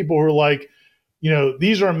have some people who are like,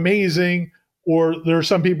 these are amazing, or there are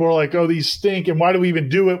some people who are like, oh, these stink, and why do we even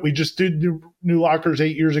do it? We just did new lockers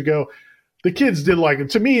 8 years ago. The kids did like it.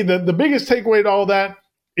 To me, the biggest takeaway to all that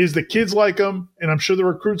is the kids like them, and I'm sure the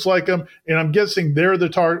recruits like them, and I'm guessing they're the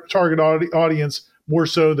target audience more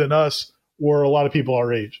so than us or a lot of people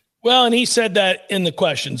our age. Well, and he said that in the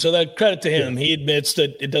question, so that credit to him. Yeah. He admits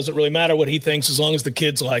that it doesn't really matter what he thinks as long as the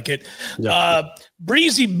kids like it. Yeah.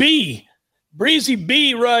 Breezy B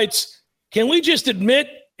writes, can we just admit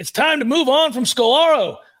it's time to move on from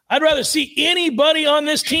Scolaro? I'd rather see anybody on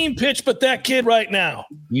this team pitch but that kid right now.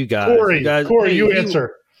 You guys. Corey, you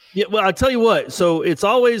answer. Yeah, well, I'll tell you what. So it's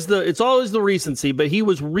always the recency, but he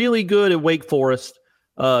was really good at Wake Forest.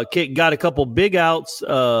 Got a couple big outs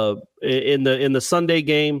in the Sunday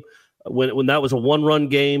game when that was a 1-run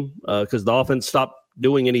game because the offense stopped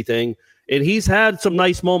doing anything. And he's had some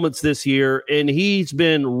nice moments this year, and he's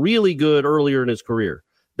been really good earlier in his career.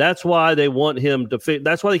 That's why they want him to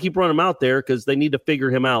that's why they keep running him out there, because they need to figure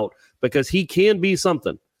him out, because he can be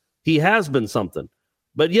something. He has been something.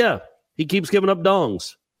 But, yeah, he keeps giving up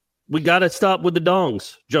dongs. We got to stop with the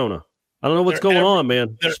dongs, Jonah. I don't know what's going on,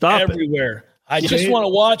 man. Stop everywhere. I just want to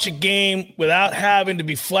watch a game without having to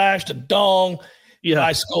be flashed a dong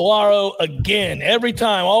by Scolaro again. Every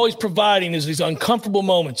time, always providing is these uncomfortable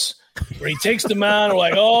moments where he takes the mound. We're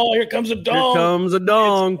like, oh, here comes a dong. Here comes a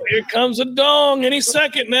dong. Here comes a dong any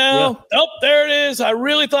second now. Yeah. Oh, there it is. I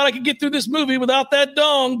really thought I could get through this movie without that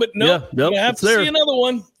dong, but nope. I have to see another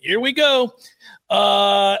one. Here we go.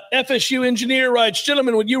 FSU engineer writes,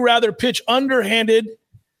 gentlemen, would you rather pitch underhanded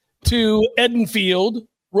to Edenfield,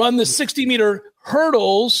 run the 60-meter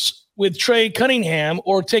hurdles with Trey Cunningham,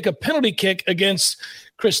 or take a penalty kick against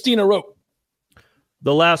Christina Rote?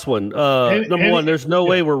 The last one. Number one, there's no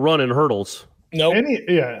way we're running hurdles. No.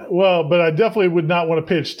 Well, but I definitely would not want to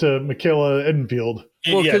pitch to Michaela Edenfield.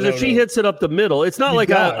 Well, because if she hits it up the middle, it's not like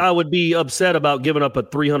I would be upset about giving up a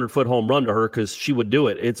 300-foot home run to her because she would do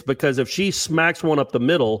it. It's because if she smacks one up the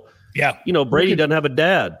middle, Brady doesn't have a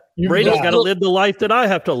dad. Brady's got to live the life that I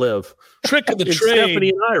have to live. Trick of the trade. Stephanie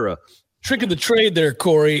and Ira. Trick of the trade there,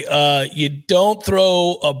 Corey. You don't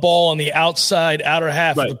throw a ball on the outer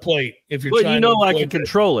half of the plate if you're trying to I can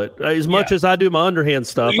control it as much as I do my underhand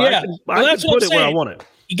stuff. Yeah. I can put it where I want it.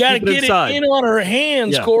 You got to get it in on her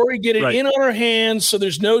hands, Corey. Get it in on her hands so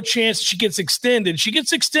there's no chance she gets extended. She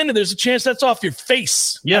gets extended, there's a chance that's off your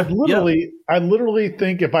face. Yeah. I literally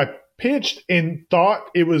think if I pitched and thought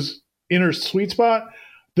it was in her sweet spot,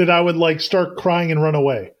 that I would start crying and run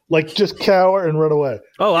away. Just cower and run away.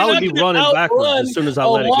 Oh, I would be running backwards as soon as I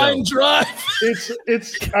let it go. Line drive.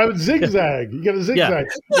 I would zigzag. You got to zigzag.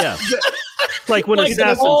 Yeah. Like when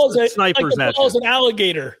snipers like the ball's an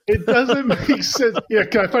alligator. It doesn't make sense. Yeah,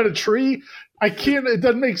 can I find a tree? I can't. It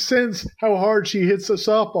doesn't make sense how hard she hits a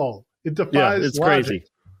softball. It defies it's logic. Crazy.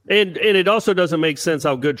 And it also doesn't make sense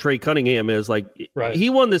how good Trey Cunningham is. He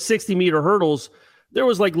won the 60-meter hurdles. There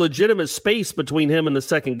was legitimate space between him and the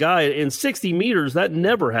second guy. In 60 meters, that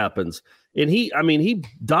never happens. And he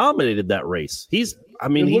dominated that race. It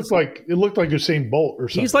looked like Usain Bolt or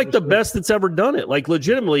something. He's the best that's ever done it.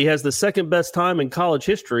 Legitimately, he has the second best time in college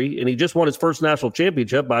history, and he just won his first national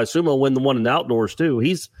championship. I assume he'll win the one in the outdoors too.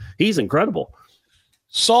 He's incredible.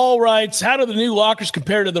 Saul writes, how do the new lockers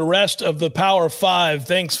compare to the rest of the Power Five?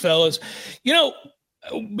 Thanks, fellas.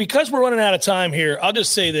 Because we're running out of time here, I'll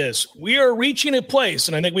just say this. We are reaching a place,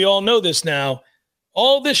 and I think we all know this now,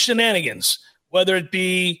 all this shenanigans, whether it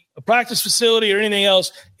be a practice facility or anything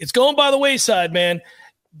else, it's going by the wayside, man.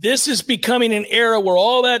 This is becoming an era where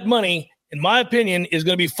all that money, in my opinion, is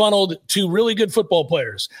going to be funneled to really good football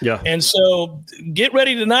players. Yeah. And so get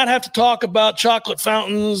ready to not have to talk about chocolate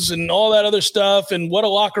fountains and all that other stuff and what a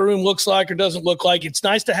locker room looks like or doesn't look like. It's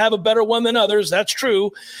nice to have a better one than others. That's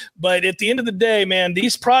true. But at the end of the day, man,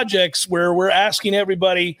 these projects where we're asking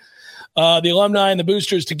everybody, the alumni and the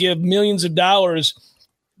boosters, to give millions of dollars,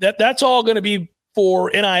 that's all going to be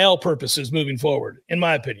for NIL purposes moving forward, in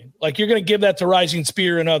my opinion. You're going to give that to Rising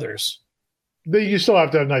Spear and others. You still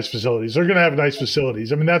have to have nice facilities. They're going to have nice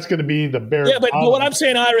facilities. I mean, that's going to be the bare. Yeah, but what I'm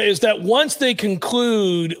saying, Ira, is that once they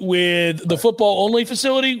conclude with the football-only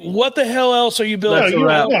facility, what the hell else are you building?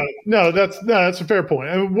 No, that's a fair point.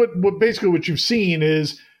 I mean, what you've seen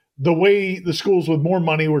is the way the schools with more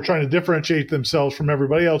money were trying to differentiate themselves from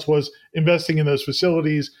everybody else was investing in those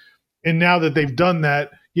facilities. And now that they've done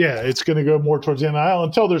that, it's going to go more towards the NIL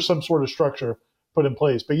until there's some sort of structure put in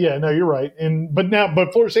place. But you're right.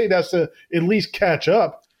 But Florida State has to at least catch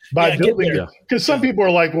up by building it. Because some people are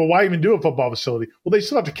like, well, why even do a football facility? Well, they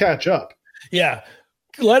still have to catch up. Yeah.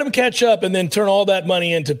 Let them catch up and then turn all that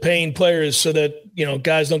money into paying players so that,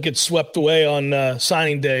 guys don't get swept away on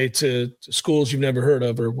signing day to schools you've never heard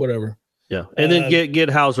of or whatever. Yeah. And then get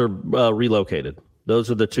Hauser relocated.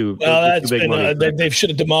 Those are the two. Well, that's been, they should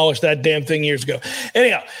have demolished that damn thing years ago.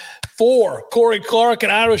 Anyhow, for Corey Clark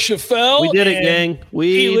and Ira Schoffel. We did it, gang.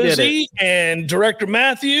 We did it. And Director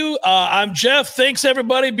Matthew. I'm Jeff. Thanks,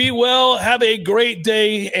 everybody. Be well. Have a great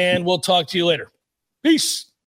day, and we'll talk to you later. Peace.